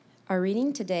Our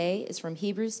reading today is from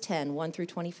Hebrews 10, 1 through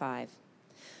 25.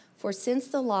 For since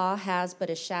the law has but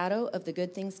a shadow of the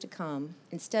good things to come,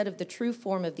 instead of the true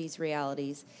form of these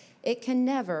realities, it can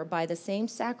never, by the same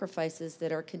sacrifices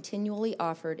that are continually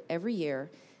offered every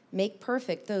year, make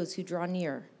perfect those who draw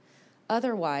near.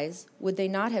 Otherwise, would they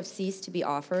not have ceased to be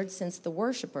offered, since the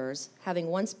worshippers, having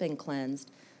once been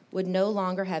cleansed, would no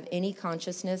longer have any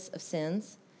consciousness of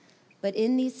sins? But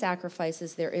in these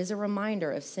sacrifices there is a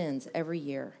reminder of sins every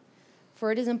year.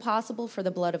 For it is impossible for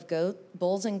the blood of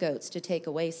bulls and goats to take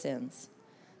away sins.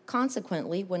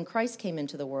 Consequently, when Christ came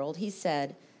into the world, he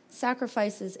said,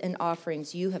 "Sacrifices and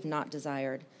offerings you have not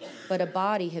desired, but a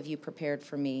body have you prepared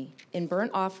for me. In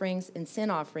burnt offerings and sin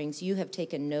offerings you have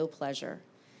taken no pleasure."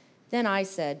 Then I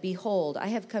said, "Behold, I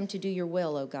have come to do your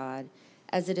will, O God,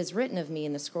 as it is written of me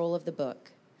in the scroll of the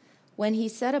book." When he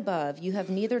said above, "You have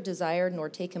neither desired nor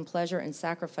taken pleasure in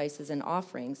sacrifices and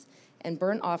offerings, and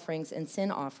burnt offerings and sin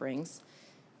offerings,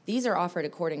 these are offered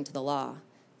according to the law."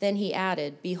 Then he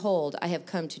added, "Behold, I have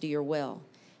come to do your will."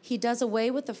 He does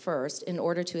away with the first in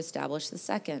order to establish the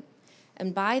second.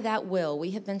 And by that will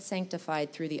we have been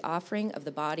sanctified through the offering of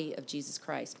the body of Jesus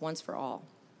Christ, once for all.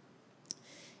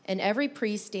 And every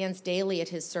priest stands daily at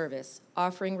his service,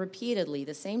 offering repeatedly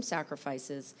the same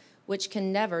sacrifices, which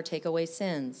can never take away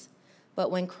sins. But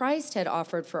when Christ had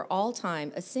offered for all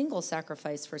time a single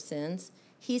sacrifice for sins,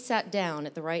 he sat down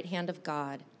at the right hand of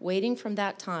God, waiting from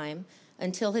that time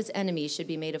until his enemies should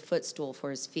be made a footstool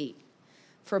for his feet.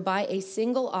 For by a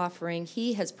single offering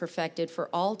he has perfected for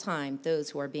all time those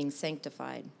who are being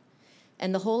sanctified.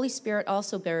 And the Holy Spirit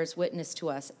also bears witness to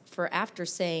us, for after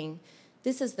saying,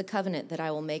 "This is the covenant that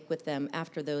I will make with them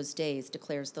after those days,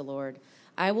 declares the Lord.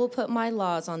 I will put my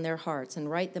laws on their hearts and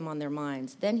write them on their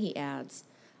minds." Then he adds,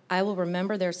 "I will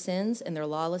remember their sins and their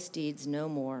lawless deeds no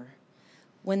more."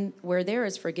 Where there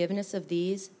is forgiveness of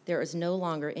these, there is no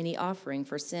longer any offering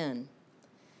for sin.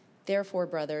 Therefore,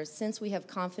 brothers, since we have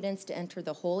confidence to enter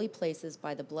the holy places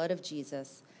by the blood of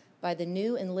Jesus, by the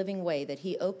new and living way that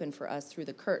he opened for us through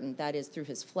the curtain, that is, through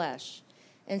his flesh,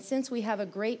 and since we have a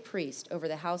great priest over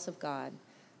the house of God,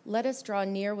 let us draw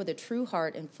near with a true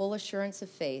heart and full assurance of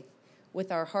faith,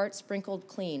 with our hearts sprinkled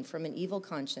clean from an evil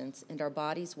conscience and our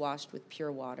bodies washed with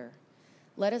pure water.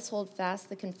 Let us hold fast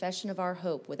the confession of our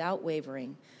hope without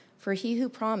wavering, for he who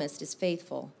promised is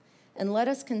faithful. And let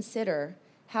us consider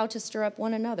how to stir up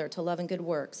one another to love and good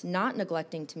works, not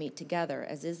neglecting to meet together,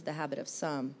 as is the habit of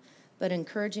some, but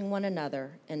encouraging one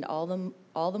another, and all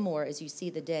the more as you see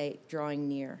the day drawing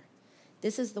near.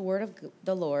 This is the word of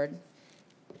the Lord.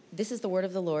 This is the word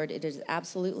of the Lord. It is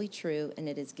absolutely true, and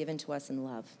it is given to us in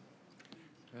love.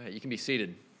 All right, you can be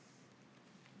seated.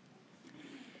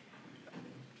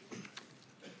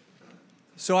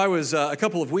 So I was, a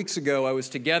couple of weeks ago, I was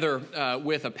together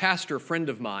with a pastor friend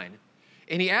of mine,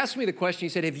 and he asked me the question, he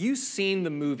said, "Have you seen the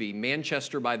movie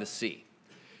Manchester by the Sea?"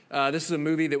 This is a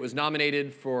movie that was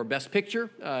nominated for Best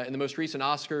Picture. In the most recent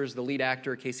Oscars, the lead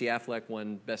actor, Casey Affleck,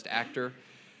 won Best Actor.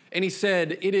 And he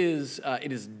said, it is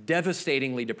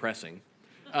devastatingly depressing,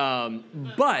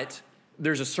 but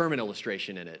there's a sermon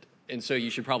illustration in it, and so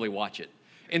you should probably watch it.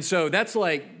 And so that's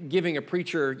like giving a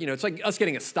preacher, it's like us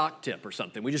getting a stock tip or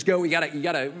something. We just go, you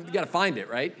gotta find it,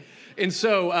 right? And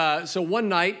so one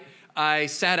night I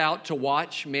sat out to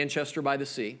watch Manchester by the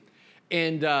Sea,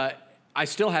 and I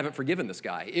still haven't forgiven this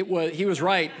guy. He was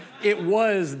right. It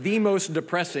was the most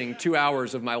depressing 2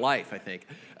 hours of my life, I think.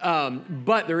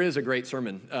 But there is a great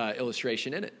sermon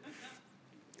illustration in it.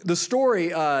 The story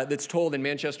that's told in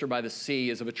Manchester by the Sea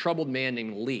is of a troubled man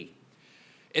named Lee.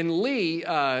 And Lee,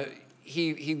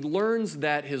 he learns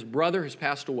that his brother has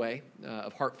passed away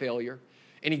of heart failure,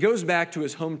 and he goes back to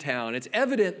his hometown. It's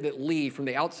evident that Lee, from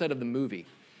the outset of the movie,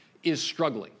 is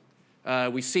struggling.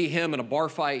 We see him in a bar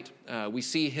fight. We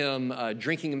see him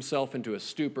drinking himself into a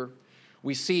stupor.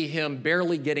 We see him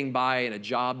barely getting by in a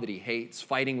job that he hates,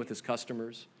 fighting with his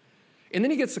customers. And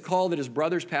then he gets the call that his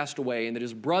brother's passed away and that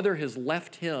his brother has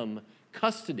left him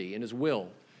custody in his will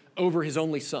over his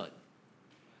only son.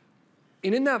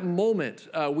 And in that moment,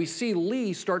 we see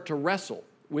Lee start to wrestle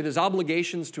with his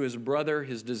obligations to his brother,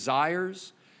 his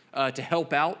desires to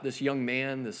help out this young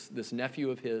man, this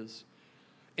nephew of his,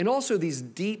 and also these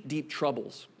deep, deep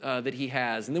troubles that he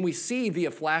has. And then we see via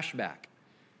flashback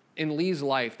in Lee's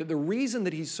life that the reason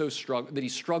that he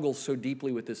struggles so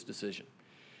deeply with this decision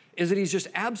is that he's just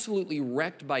absolutely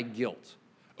wrecked by guilt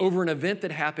over an event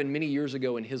that happened many years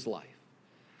ago in his life.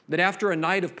 That after a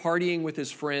night of partying with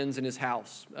his friends in his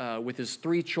house, with his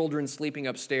 3 children sleeping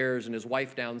upstairs and his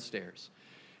wife downstairs,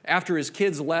 after his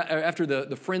kids after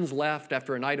the friends left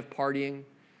after a night of partying,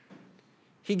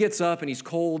 He gets up and he's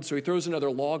cold, so he throws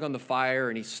another log on the fire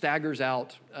and he staggers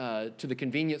out to the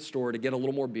convenience store to get a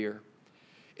little more beer.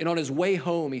 And on his way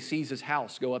home, he sees his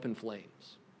house go up in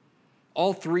flames.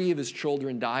 All 3 of his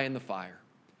children die in the fire.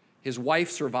 His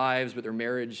wife survives, but their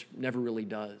marriage never really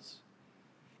does.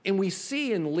 And we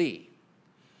see in Lee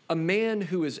a man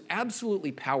who is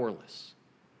absolutely powerless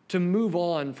to move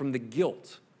on from the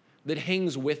guilt that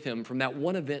hangs with him from that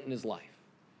one event in his life.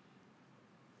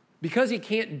 Because he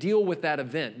can't deal with that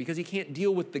event, because he can't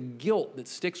deal with the guilt that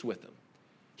sticks with him,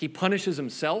 he punishes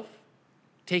himself,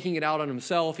 taking it out on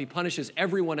himself. He punishes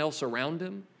everyone else around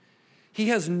him. He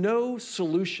has no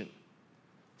solution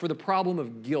for the problem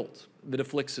of guilt that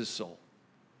afflicts his soul.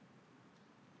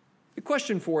 The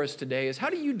question for us today is, how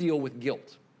do you deal with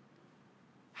guilt?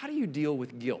 How do you deal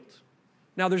with guilt?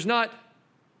 Now, there's not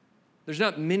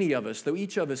many of us, though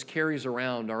each of us carries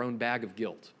around our own bag of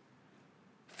guilt.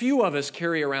 Few of us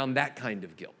carry around that kind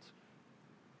of guilt,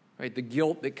 right? The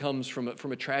guilt that comes from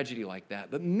a tragedy like that.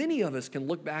 But many of us can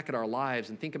look back at our lives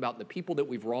and think about the people that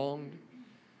we've wronged,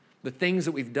 the things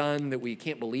that we've done that we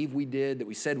can't believe we did, that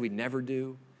we said we'd never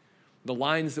do, the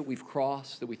lines that we've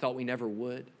crossed that we thought we never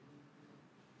would.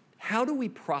 How do we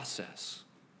process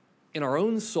in our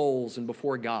own souls and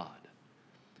before God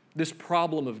this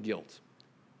problem of guilt?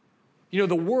 You know,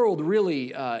 the world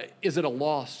really is at a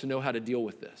loss to know how to deal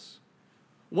with this.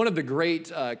 One of the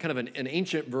great, kind of an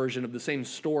ancient version of the same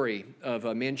story of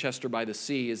Manchester by the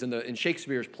Sea is in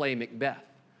Shakespeare's play Macbeth,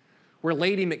 where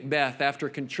Lady Macbeth, after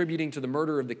contributing to the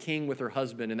murder of the king with her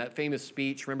husband in that famous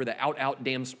speech, remember the out,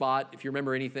 damn spot, if you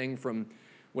remember anything from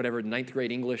whatever, 9th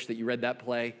grade English that you read that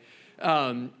play,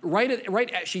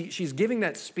 she's giving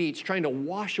that speech, trying to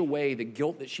wash away the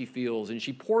guilt that she feels, and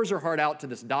she pours her heart out to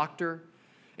this doctor,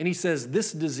 and he says,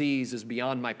 "This disease is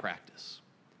beyond my practice.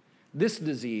 This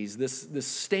disease, this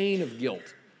stain of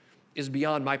guilt is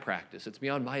beyond my practice. It's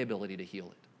beyond my ability to heal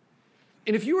it."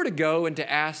 And if you were to go and to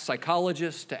ask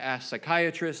psychologists, to ask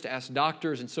psychiatrists, to ask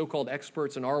doctors and so-called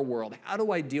experts in our world, how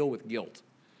do I deal with guilt?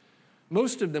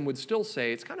 Most of them would still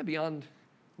say, it's kind of beyond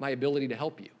my ability to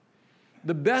help you.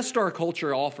 The best our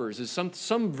culture offers is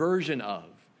some version of,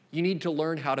 you need to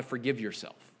learn how to forgive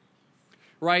yourself,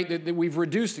 right? That we've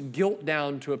reduced guilt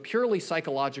down to a purely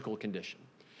psychological condition.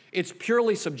 It's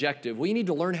purely subjective. Well, you need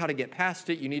to learn how to get past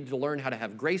it. You need to learn how to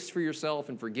have grace for yourself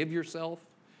and forgive yourself.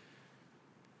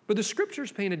 But the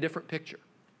scriptures paint a different picture.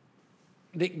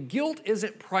 That guilt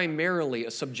isn't primarily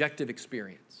a subjective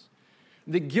experience.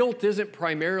 That guilt isn't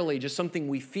primarily just something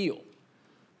we feel,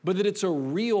 but that it's a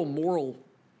real moral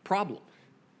problem,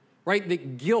 right?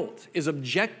 That guilt is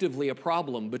objectively a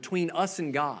problem between us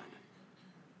and God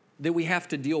that we have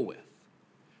to deal with.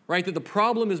 Right? That the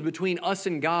problem is between us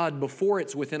and God before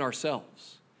it's within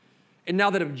ourselves. And now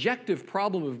that objective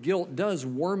problem of guilt does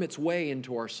worm its way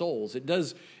into our souls. It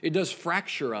does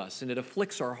fracture us and it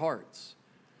afflicts our hearts.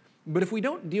 But if we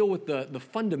don't deal with the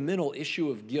fundamental issue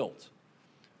of guilt,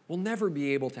 we'll never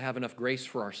be able to have enough grace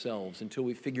for ourselves until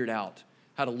we've figured out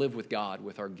how to live with God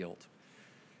with our guilt.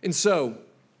 And so,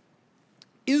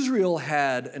 Israel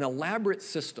had an elaborate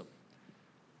system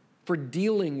for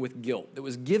dealing with guilt that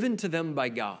was given to them by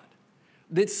God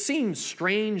that seems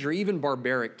strange or even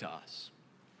barbaric to us.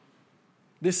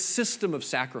 This system of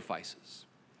sacrifices,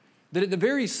 that at the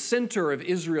very center of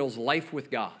Israel's life with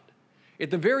God,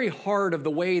 at the very heart of the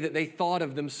way that they thought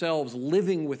of themselves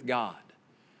living with God,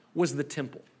 was the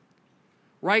temple.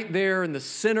 Right there in the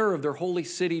center of their holy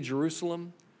city,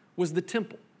 Jerusalem, was the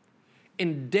temple.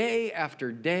 And day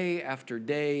after day after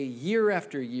day, year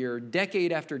after year,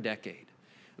 decade after decade,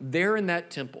 there in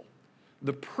that temple,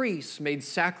 the priests made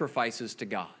sacrifices to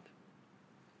God.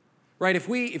 Right?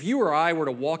 If you or I were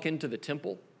to walk into the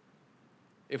temple,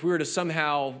 if we were to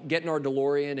somehow get in our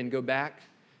DeLorean and go back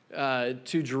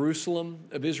to Jerusalem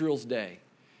of Israel's day,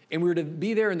 and we were to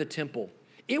be there in the temple,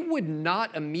 it would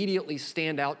not immediately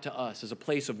stand out to us as a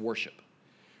place of worship.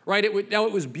 Right? It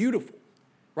was beautiful.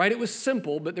 Right? It was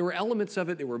simple, but there were elements of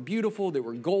it that were beautiful, that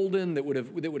were golden, that would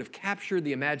have captured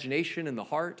the imagination and the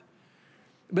heart.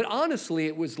 But honestly,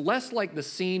 it was less like the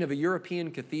scene of a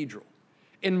European cathedral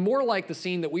and more like the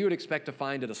scene that we would expect to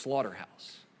find at a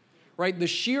slaughterhouse, right? The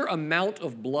sheer amount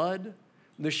of blood,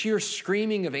 the sheer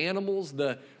screaming of animals,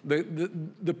 the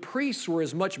priests were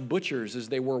as much butchers as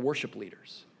they were worship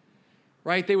leaders,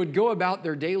 right? They would go about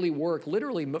their daily work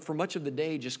literally for much of the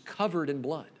day just covered in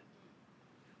blood.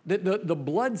 The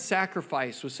blood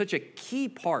sacrifice was such a key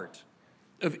part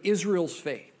of Israel's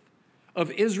faith, of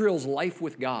Israel's life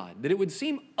with God, that it would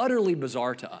seem utterly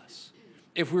bizarre to us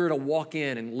if we were to walk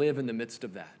in and live in the midst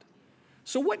of that.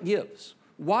 So what gives?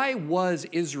 Why was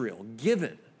Israel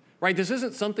given right? This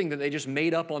isn't something that they just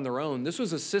made up on their own. This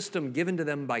was a system given to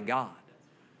them by God.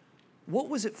 What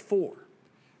was it for?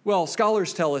 Well,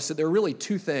 scholars tell us that there are really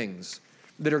two things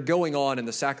that are going on in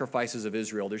the sacrifices of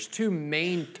Israel. There's two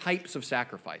main types of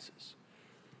sacrifices.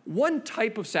 One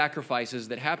type of sacrifices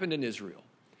that happened in Israel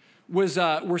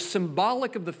were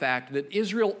symbolic of the fact that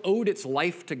Israel owed its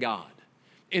life to God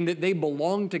and that they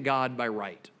belonged to God by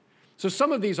right. So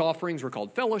some of these offerings were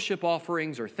called fellowship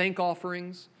offerings or thank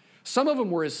offerings. Some of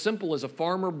them were as simple as a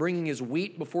farmer bringing his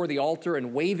wheat before the altar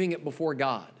and waving it before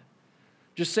God,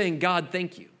 just saying, God,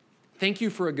 thank you. Thank you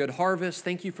for a good harvest.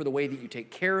 Thank you for the way that you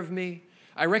take care of me.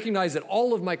 I recognize that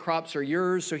all of my crops are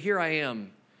yours, so here I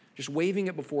am, just waving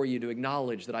it before you to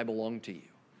acknowledge that I belong to you.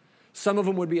 Some of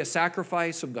them would be a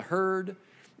sacrifice of the herd,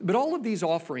 but all of these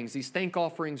offerings, these thank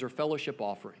offerings or fellowship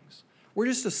offerings, were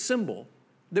just a symbol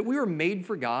that we were made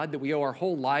for God, that we owe our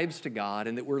whole lives to God,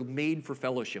 and that we're made for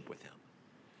fellowship with Him.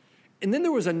 And then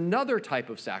there was another type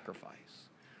of sacrifice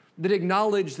that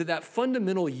acknowledged that that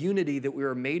fundamental unity that we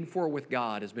were made for with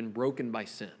God has been broken by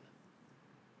sin.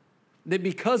 That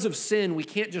because of sin, we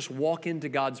can't just walk into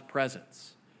God's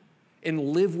presence and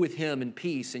live with Him in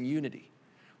peace and unity.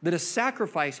 That a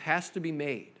sacrifice has to be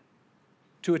made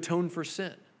to atone for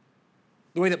sin.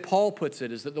 The way that Paul puts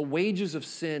it is that the wages of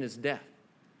sin is death,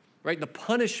 right? The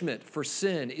punishment for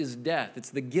sin is death. It's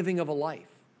the giving of a life.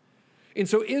 And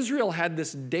so Israel had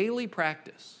this daily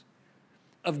practice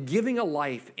of giving a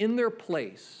life in their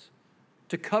place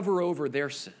to cover over their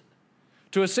sin.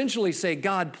 To essentially say,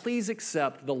 God, please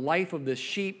accept the life of this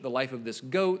sheep, the life of this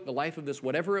goat, the life of this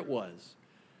whatever it was,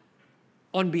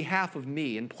 on behalf of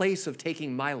me, in place of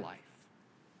taking my life.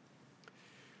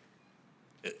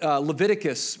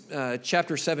 Leviticus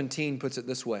chapter 17 puts it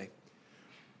this way.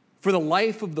 For the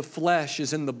life of the flesh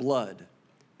is in the blood,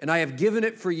 and I have given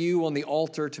it for you on the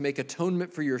altar to make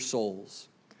atonement for your souls.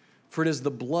 For it is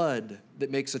the blood that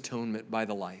makes atonement by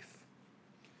the life.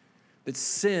 That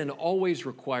sin always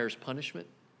requires punishment.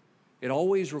 It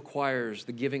always requires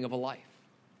the giving of a life.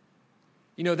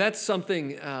 You know, that's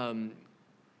something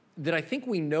that I think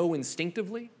we know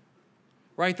instinctively,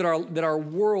 right? That our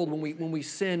world, when we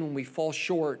sin, when we fall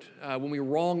short, when we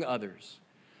wrong others,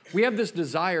 we have this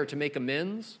desire to make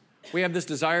amends. We have this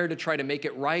desire to try to make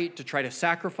it right, to try to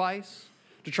sacrifice,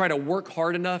 to try to work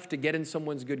hard enough to get in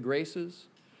someone's good graces.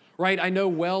 Right? I know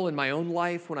well in my own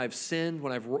life when I've sinned,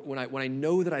 when I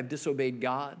know that I've disobeyed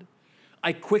God,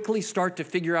 I quickly start to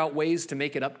figure out ways to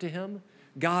make it up to Him.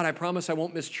 God, I promise I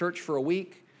won't miss church for a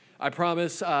week. I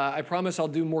promise I'll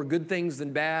do more good things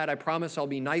than bad. I promise I'll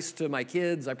be nice to my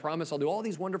kids. I promise I'll do all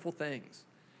these wonderful things.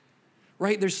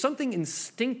 Right? There's something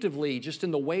instinctively just in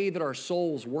the way that our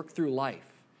souls work through life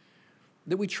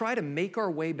that we try to make our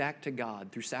way back to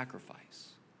God through sacrifice.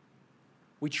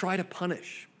 We try to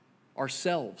punish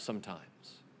ourselves sometimes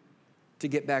to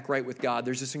get back right with God.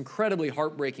 There's this incredibly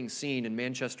heartbreaking scene in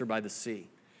Manchester by the Sea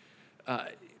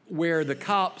where the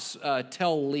cops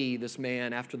tell Lee, this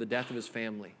man, after the death of his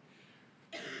family,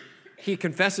 he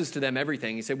confesses to them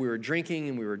everything. He said, we were drinking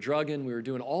and we were drugging, we were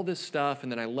doing all this stuff,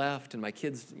 and then I left and my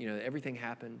kids, everything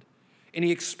happened. And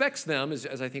he expects them,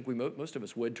 as I think most of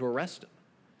us would, to arrest him.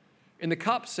 And the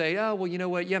cops say, oh, well, you know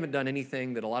what? You haven't done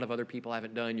anything that a lot of other people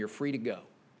haven't done. You're free to go.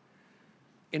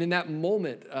 And in that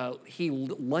moment, he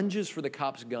lunges for the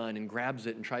cop's gun and grabs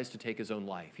it and tries to take his own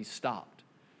life. He's stopped.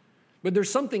 But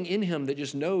there's something in him that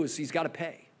just knows he's got to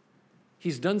pay.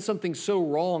 He's done something so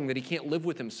wrong that he can't live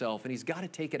with himself, and he's got to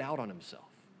take it out on himself.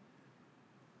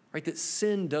 Right? That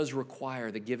sin does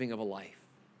require the giving of a life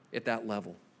at that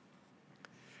level.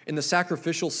 And the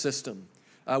sacrificial system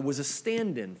was a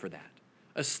stand-in for that.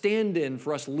 A stand-in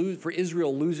for for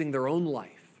Israel losing their own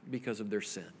life because of their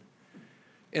sin.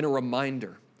 And a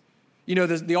reminder.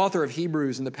 The author of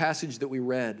Hebrews in the passage that we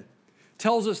read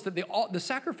tells us that the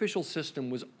sacrificial system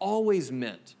was always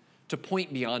meant to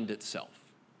point beyond itself.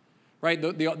 Right?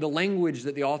 The language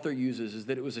that the author uses is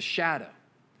that it was a shadow.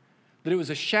 That it was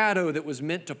a shadow that was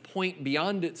meant to point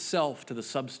beyond itself to the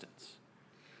substance.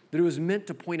 That it was meant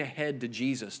to point ahead to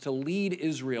Jesus, to lead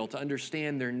Israel to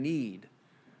understand their need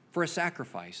for a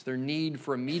sacrifice, their need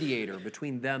for a mediator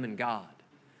between them and God.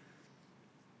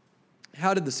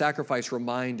 How did the sacrifice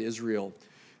remind Israel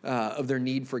of their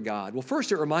need for God? Well,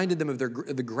 first, it reminded them of the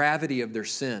gravity of their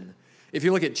sin. If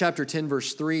you look at chapter 10,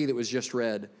 verse 3 that was just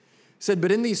read, it said,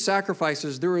 but in these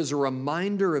sacrifices, there is a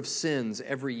reminder of sins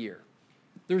every year.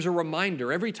 There's a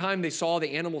reminder. Every time they saw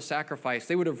the animal sacrifice,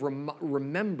 they would have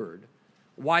remembered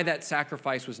why that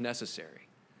sacrifice was necessary.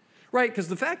 Right? Because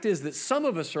the fact is that some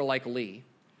of us are like Lee,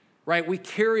 right? We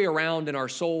carry around in our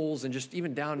souls and just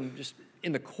even down just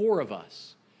in the core of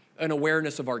us an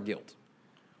awareness of our guilt.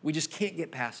 We just can't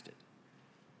get past it.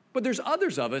 But there's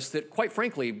others of us that, quite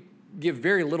frankly, give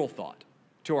very little thought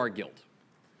to our guilt,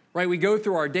 right? We go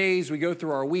through our days, we go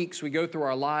through our weeks, we go through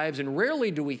our lives, and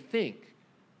rarely do we think,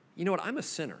 you know what, I'm a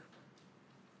sinner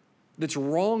that's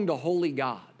wronged a holy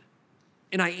God,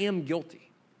 and I am guilty,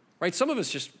 right? Some of us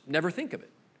just never think of it.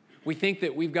 We think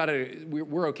that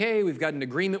we're okay, we've got an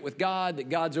agreement with God, that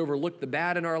God's overlooked the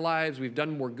bad in our lives, we've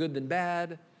done more good than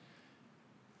bad.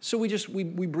 So we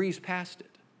breeze past it.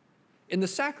 And the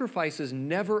sacrifices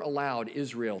never allowed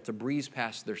Israel to breeze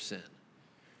past their sin.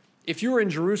 If you were in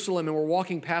Jerusalem and were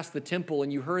walking past the temple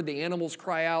and you heard the animals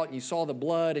cry out and you saw the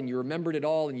blood and you remembered it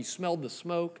all and you smelled the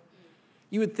smoke,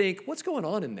 you would think, what's going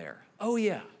on in there? Oh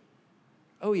yeah,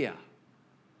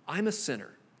 I'm a sinner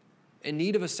in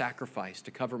need of a sacrifice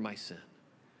to cover my sin,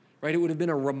 right? It would have been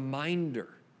a reminder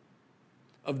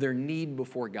of their need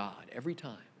before God every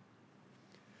time.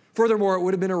 Furthermore, it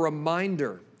would have been a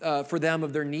reminder for them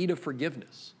of their need of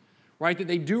forgiveness, right? That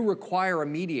they do require a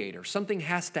mediator. Something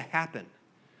has to happen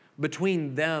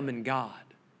between them and God.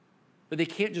 That they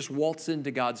can't just waltz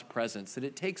into God's presence, that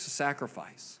it takes a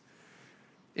sacrifice.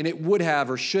 And it would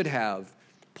have or should have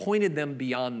pointed them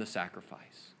beyond the sacrifice.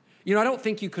 You know, I don't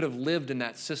think you could have lived in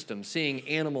that system, seeing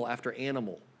animal after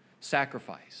animal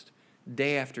sacrificed,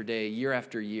 day after day, year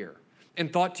after year,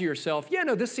 and thought to yourself, yeah,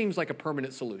 no, this seems like a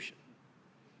permanent solution.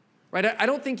 Right? I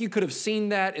don't think you could have seen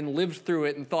that and lived through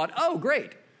it and thought, oh,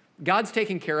 great, God's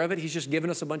taking care of it. He's just given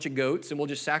us a bunch of goats and we'll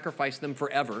just sacrifice them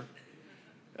forever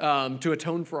to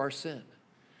atone for our sin.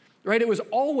 Right? It was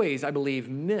always, I believe,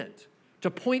 meant to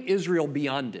point Israel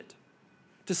beyond it,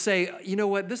 to say, you know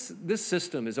what, this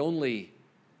system is only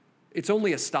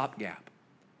a stopgap.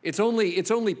 It's only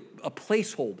a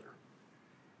placeholder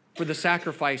for the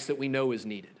sacrifice that we know is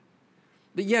needed.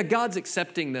 That, yeah, God's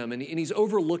accepting them and he's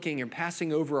overlooking and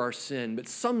passing over our sin, but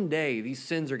someday these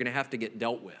sins are going to have to get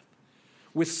dealt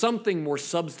with something more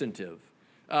substantive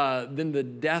than the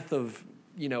death of,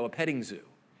 a petting zoo.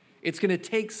 It's going to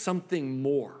take something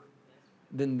more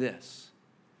than this.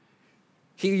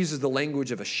 He uses the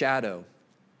language of a shadow.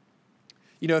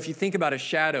 You know, if you think about a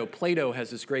shadow, Plato has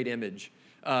this great image,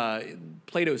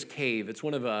 Plato's Cave. It's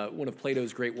one of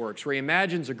Plato's great works, where he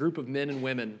imagines a group of men and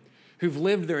women who've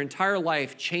lived their entire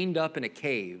life chained up in a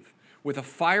cave with a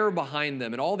fire behind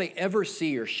them, and all they ever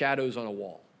see are shadows on a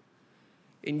wall.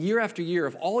 And year after year,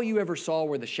 if all you ever saw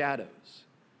were the shadows,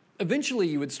 eventually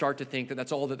you would start to think that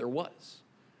that's all that there was,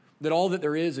 that all that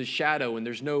there is shadow and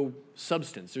there's no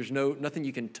substance, there's nothing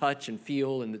you can touch and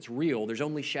feel and that's real, there's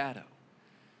only shadow.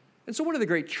 And so one of the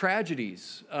great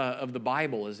tragedies of the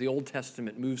Bible as the Old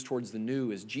Testament moves towards the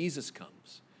New, as Jesus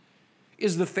comes,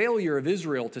 is the failure of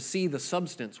Israel to see the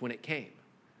substance when it came.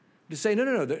 To say,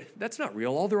 no, that's not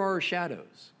real. All there are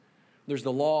shadows. There's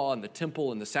the law and the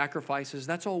temple and the sacrifices.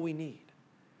 That's all we need.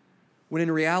 When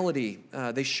in reality,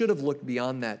 they should have looked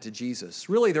beyond that to Jesus.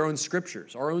 Really, their own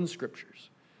scriptures, our own scriptures,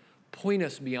 point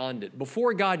us beyond it.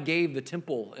 Before God gave the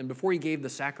temple and before he gave the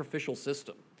sacrificial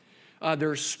system, there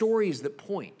are stories that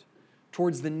point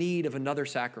towards the need of another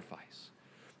sacrifice.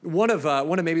 One of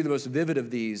maybe the most vivid of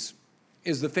these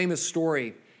is the famous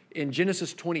story in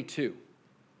Genesis 22,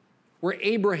 where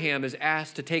Abraham is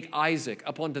asked to take Isaac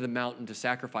up onto the mountain to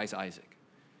sacrifice Isaac.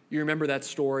 You remember that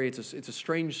story? It's a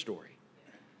strange story.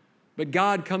 But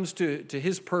God comes to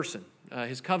his person,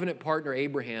 his covenant partner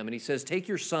Abraham, and he says, take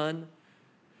your son,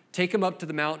 take him up to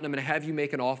the mountain, I'm going to have you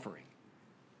make an offering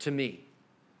to me.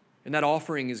 And that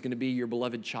offering is going to be your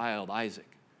beloved child, Isaac.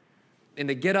 And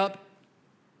they get up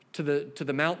to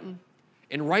the mountain,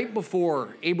 and right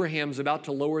before Abraham's about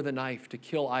to lower the knife to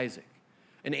kill Isaac,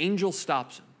 an angel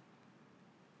stops him.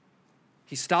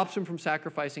 He stops him from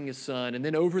sacrificing his son, and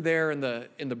then over there in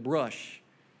the brush,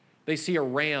 they see a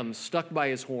ram stuck by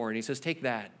his horn. He says, take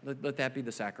that. Let that be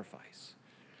the sacrifice.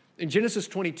 And Genesis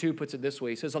 22 puts it this way.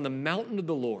 He says, on the mountain of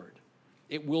the Lord,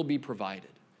 it will be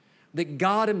provided. That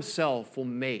God himself will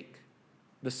make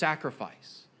the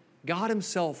sacrifice. God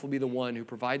himself will be the one who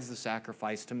provides the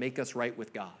sacrifice to make us right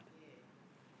with God.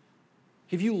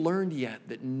 Have you learned yet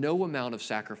that no amount of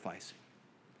sacrificing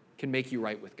can make you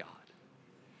right with God?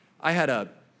 I had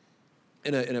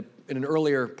in an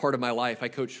earlier part of my life, I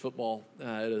coached football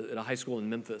at a high school in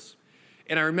Memphis.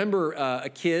 And I remember a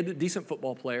kid, a decent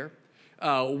football player,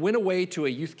 went away to a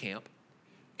youth camp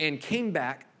and came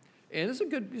back. And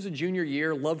it was a junior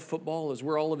year, loved football, is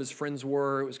where all of his friends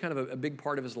were. It was kind of a big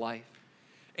part of his life.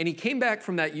 And he came back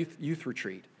from that youth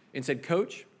retreat and said,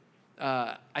 Coach,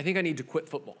 I think I need to quit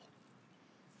football.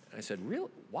 And I said, really?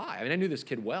 Why? I mean, I knew this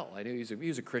kid well. I knew he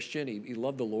was a Christian. He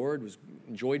loved the Lord,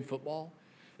 enjoyed football.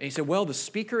 And he said, well, the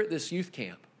speaker at this youth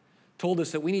camp told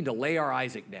us that we need to lay our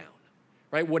Isaac down,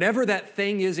 right? Whatever that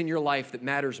thing is in your life that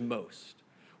matters most,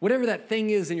 Whatever that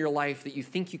thing is in your life that you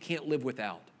think you can't live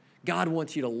without, God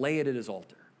wants you to lay it at his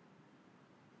altar.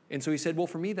 And so he said, well,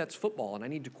 for me, that's football, and I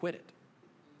need to quit it.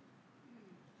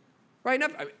 Right?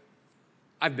 And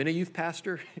I've been a youth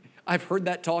pastor. I've heard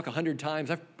that talk 100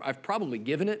 times. I've probably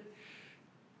given it.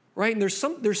 Right? And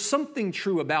there's something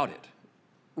true about it.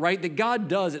 Right? That God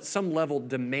does at some level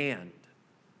demand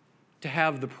to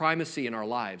have the primacy in our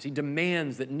lives. He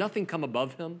demands that nothing come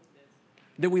above him,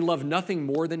 that we love nothing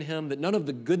more than him, that none of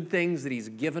the good things that he's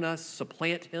given us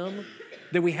supplant him,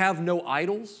 that we have no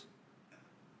idols.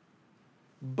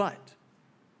 But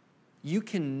you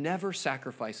can never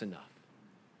sacrifice enough.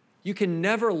 You can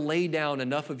never lay down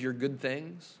enough of your good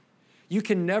things. You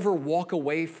can never walk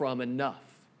away from enough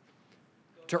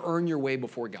to earn your way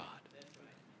before God.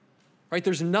 Right?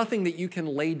 There's nothing that you can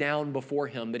lay down before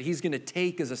him that he's going to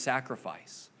take as a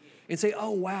sacrifice and say,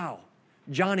 oh, wow,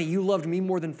 Johnny, you loved me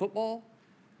more than football?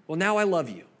 Well, now I love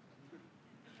you.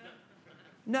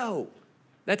 No,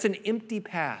 that's an empty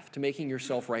path to making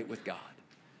yourself right with God.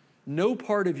 No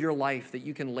part of your life that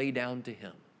you can lay down to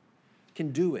him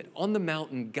can do it. On the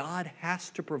mountain, God has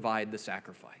to provide the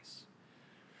sacrifice.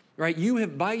 Right? You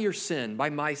have, by your sin, by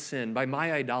my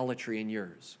idolatry and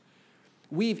yours,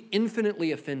 we've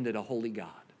infinitely offended a holy God.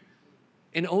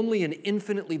 And only an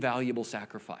infinitely valuable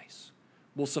sacrifice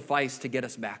will suffice to get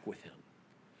us back with him.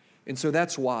 And so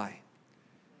that's why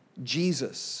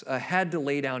Jesus had to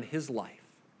lay down his life.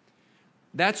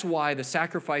 That's why the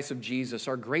sacrifice of Jesus,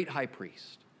 our great high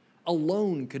priest,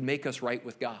 alone could make us right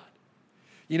with God.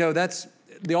 You know, that's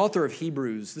the author of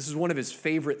Hebrews. This is one of his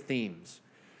favorite themes.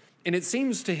 And it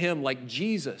seems to him like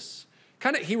Jesus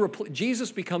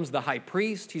becomes the high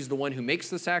priest. He's the one who makes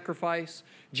the sacrifice.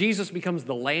 Jesus becomes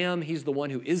the lamb. He's the one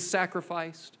who is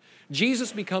sacrificed.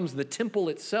 Jesus becomes the temple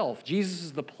itself. Jesus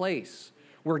is the place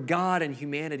where God and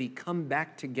humanity come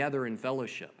back together in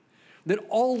fellowship. That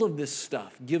all of this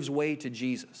stuff gives way to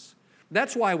Jesus.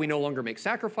 That's why we no longer make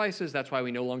sacrifices. That's why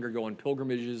we no longer go on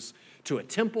pilgrimages to a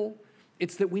temple.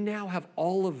 It's that we now have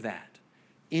all of that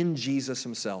in Jesus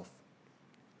himself.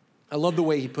 I love the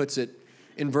way he puts it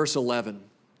in verse 11.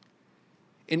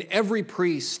 And every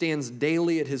priest stands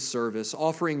daily at his service,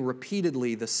 offering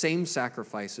repeatedly the same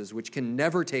sacrifices, which can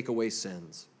never take away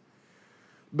sins.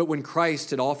 But when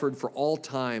Christ had offered for all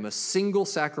time a single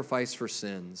sacrifice for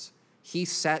sins, he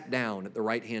sat down at the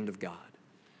right hand of God.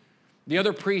 The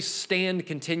other priests stand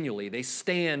continually. They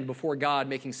stand before God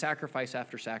making sacrifice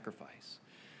after sacrifice.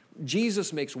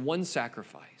 Jesus makes one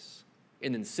sacrifice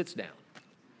and then sits down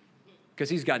because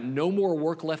he's got no more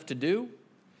work left to do.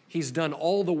 He's done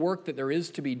all the work that there is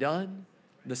to be done.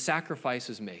 The sacrifice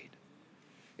is made.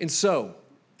 And so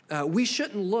we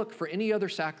shouldn't look for any other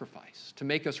sacrifice to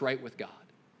make us right with God.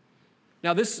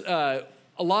 Now this, a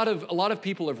lot of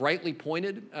people have rightly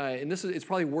pointed, and it's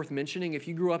probably worth mentioning if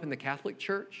you grew up in the Catholic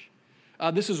Church.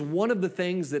 This is one of the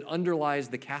things that underlies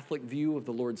the Catholic view of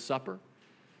the Lord's Supper,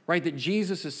 right? That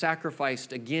Jesus is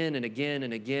sacrificed again and again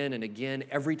and again and again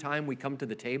every time we come to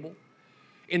the table.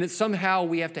 And that somehow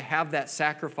we have to have that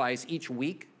sacrifice each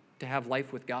week to have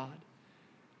life with God.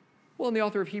 Well, and the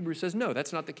author of Hebrews says, no,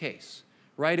 that's not the case,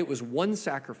 right? It was one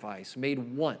sacrifice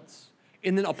made once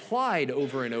and then applied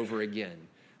over and over again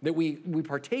that we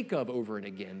partake of over and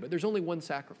again, but there's only one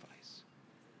sacrifice.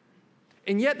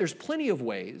 And yet there's plenty of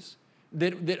ways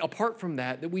that apart from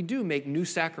that we do make new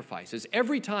sacrifices.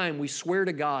 Every time we swear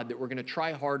to God that we're going to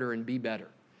try harder and be better.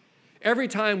 Every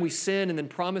time we sin and then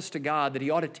promise to God that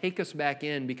he ought to take us back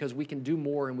in because we can do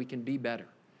more and we can be better.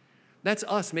 That's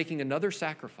us making another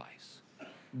sacrifice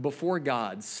before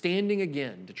God, standing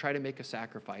again to try to make a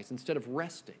sacrifice instead of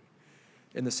resting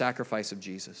in the sacrifice of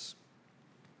Jesus.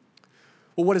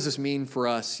 Well, what does this mean for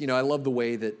us? You know, I love the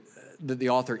way that the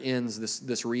author ends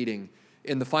this reading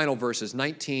in the final verses,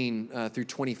 19 through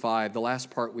 25, the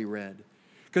last part we read.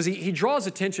 Because he draws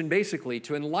attention basically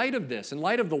to, in light of this, in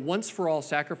light of the once-for-all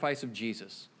sacrifice of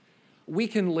Jesus, we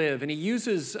can live, and he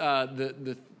uses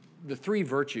the three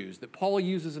virtues that Paul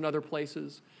uses in other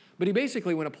places, but he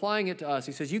basically, when applying it to us,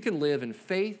 he says you can live in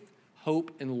faith,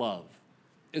 hope, and love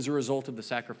as a result of the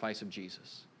sacrifice of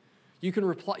Jesus. You can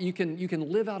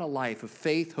live out a life of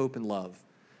faith, hope, and love.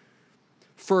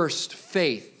 First,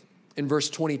 faith, in verse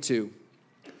 22.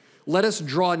 Let us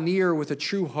draw near with a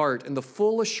true heart and the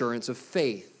full assurance of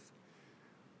faith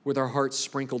with our hearts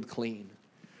sprinkled clean.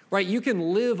 Right? You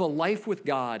can live a life with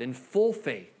God in full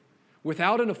faith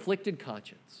without an afflicted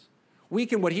conscience. We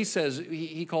can, what he says,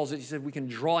 he calls it, he said, we can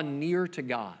draw near to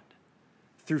God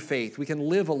through faith. We can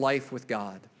live a life with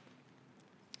God.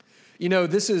 You know,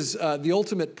 this is the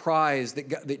ultimate prize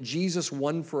that Jesus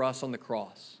won for us on the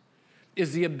cross,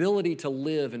 is the ability to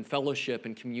live in fellowship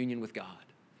and communion with God.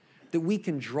 that we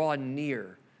can draw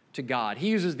near to God. He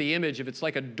uses the image of it's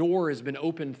like a door has been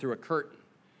opened through a curtain,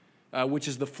 which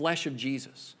is the flesh of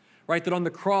Jesus, right? That on the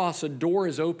cross, a door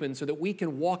is open so that we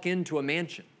can walk into a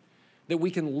mansion, that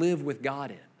we can live with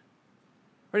God in.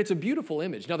 Right? It's a beautiful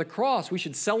image. Now, the cross, we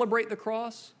should celebrate the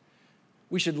cross.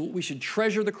 We should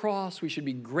treasure the cross. We should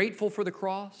be grateful for the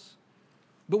cross.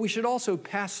 But we should also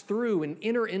pass through and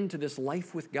enter into this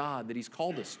life with God that he's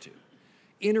called us to.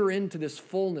 Enter into this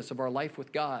fullness of our life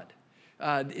with God.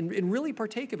 And really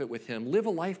partake of it with him. Live a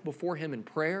life before him in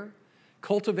prayer.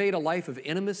 Cultivate a life of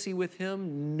intimacy with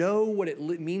him. Know what it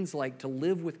means like to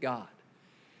live with God.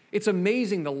 It's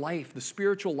amazing the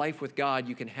spiritual life with God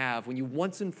you can have when you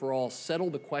once and for all settle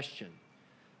the question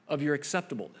of your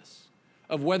acceptableness,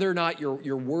 of whether or not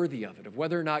you're worthy of it, of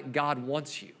whether or not God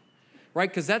wants you, right?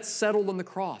 Because that's settled on the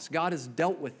cross. God has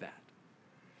dealt with that.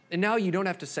 And now you don't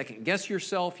have to second guess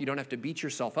yourself. You don't have to beat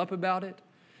yourself up about it.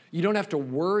 You don't have to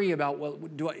worry about, well,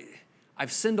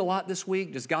 I've sinned a lot this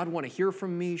week. Does God want to hear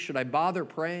from me? Should I bother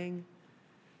praying?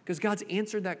 Because God's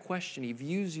answered that question. He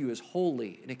views you as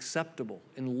holy and acceptable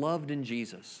and loved in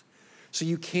Jesus. So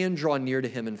you can draw near to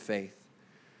him in faith.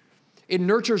 It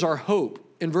nurtures our hope.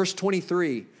 In verse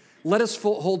 23, let us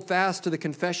hold fast to the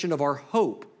confession of our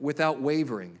hope without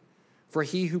wavering, for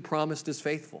he who promised is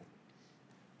faithful.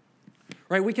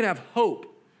 Right? We can have hope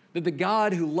that the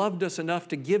God who loved us enough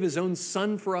to give his own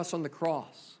son for us on the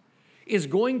cross is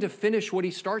going to finish what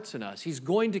he starts in us. He's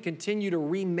going to continue to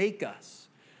remake us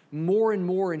more and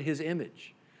more in his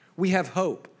image. We have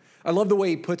hope. I love the way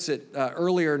he puts it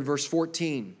earlier in verse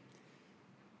 14.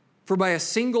 For by a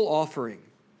single offering,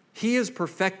 he has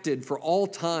perfected for all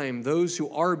time those who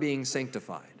are being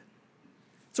sanctified.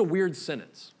 It's a weird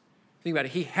sentence. Think about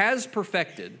it. He has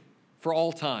perfected for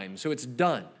all time, so it's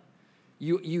done.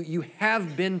 You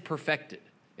have been perfected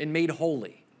and made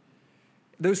holy.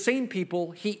 Those same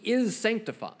people, he is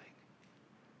sanctifying.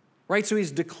 Right? So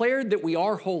he's declared that we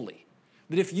are holy.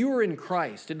 That if you are in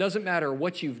Christ, it doesn't matter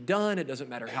what you've done, it doesn't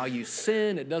matter how you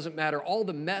sin, it doesn't matter all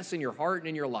the mess in your heart and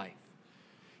in your life.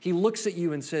 He looks at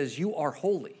you and says, you are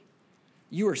holy.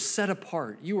 You are set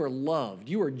apart. You are loved.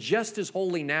 You are just as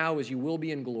holy now as you will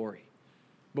be in glory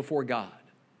before God.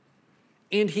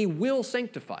 And he will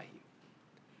sanctify you,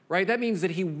 right? That means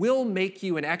that he will make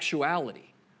you in actuality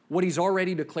what he's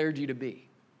already declared you to be,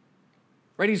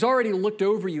 right? He's already looked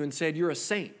over you and said, you're a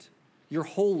saint. You're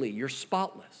holy. You're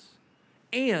spotless.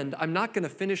 And I'm not going to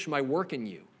finish my work in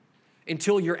you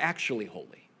until you're actually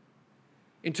holy,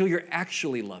 until you're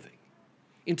actually loving,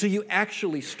 until you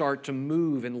actually start to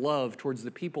move in love towards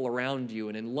the people around you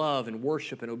and in love and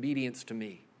worship and obedience to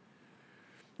me.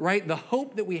 Right? The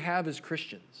hope that we have as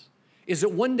Christians is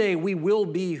that one day we will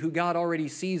be who God already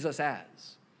sees us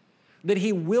as, that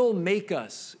he will make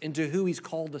us into who he's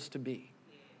called us to be.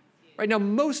 Right? Now,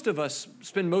 most of us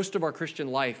spend most of our Christian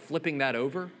life flipping that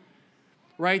over.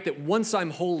 Right? That once I'm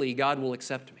holy, God will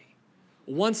accept me.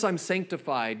 Once I'm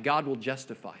sanctified, God will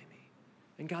justify me.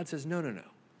 And God says, no.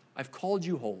 I've called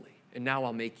you holy, and now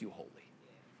I'll make you holy.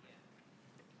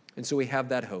 And so we have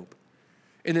that hope.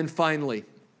 And then finally,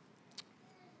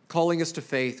 calling us to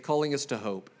faith, calling us to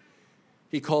hope,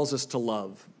 he calls us to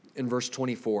love in verse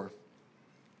 24.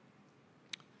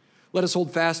 Let us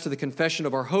hold fast to the confession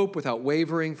of our hope without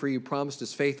wavering, for you promised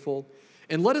is faithful.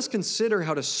 And let us consider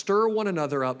how to stir one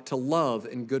another up to love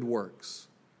and good works.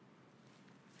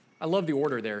 I love the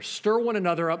order there. Stir one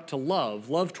another up to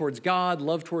love towards God,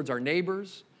 love towards our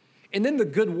neighbors, and then the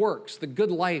good works, the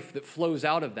good life that flows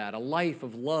out of that, a life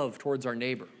of love towards our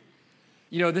neighbor.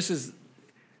 You know, this is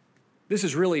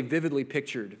really vividly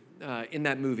pictured in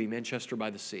that movie, Manchester by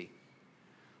the Sea.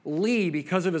 Lee,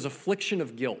 because of his affliction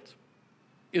of guilt,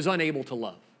 is unable to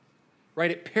love. Right?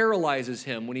 It paralyzes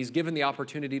him when he's given the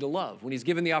opportunity to love, when he's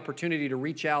given the opportunity to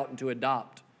reach out and to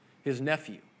adopt his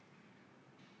nephew.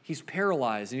 He's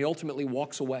paralyzed and he ultimately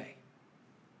walks away,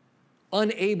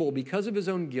 unable because of his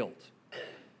own guilt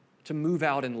to move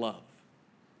out in love.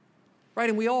 Right?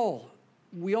 And we all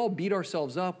beat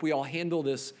ourselves up. We all handle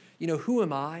this, who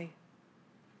am I?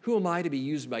 Who am I to be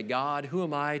used by God? Who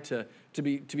am I to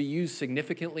be used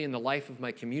significantly in the life of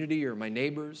my community or my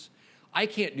neighbors? I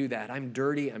can't do that. I'm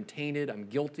dirty, I'm tainted, I'm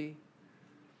guilty.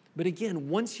 But again,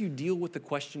 once you deal with the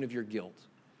question of your guilt,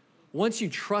 once you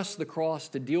trust the cross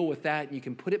to deal with that, you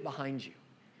can put it behind you.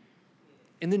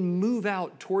 And then move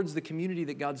out towards the community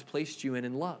that God's placed you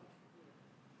in love.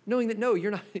 Knowing that, no,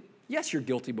 you're not, yes, you're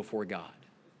guilty before God,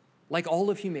 like all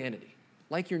of humanity,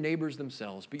 like your neighbors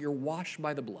themselves, but you're washed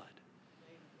by the blood.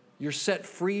 You're set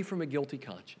free from a guilty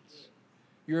conscience.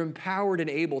 You're empowered and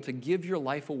able to give your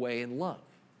life away in love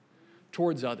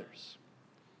towards others.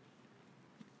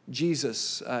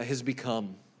 Jesus has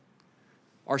become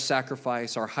our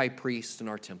sacrifice, our high priest, and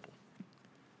our temple.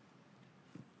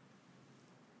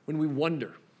 When we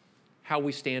wonder how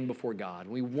we stand before God,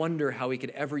 we wonder how he could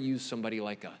ever use somebody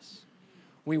like us.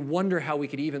 We wonder how we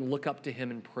could even look up to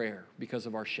him in prayer because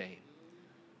of our shame.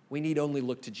 We need only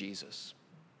look to Jesus,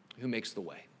 who makes the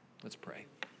way. Let's pray.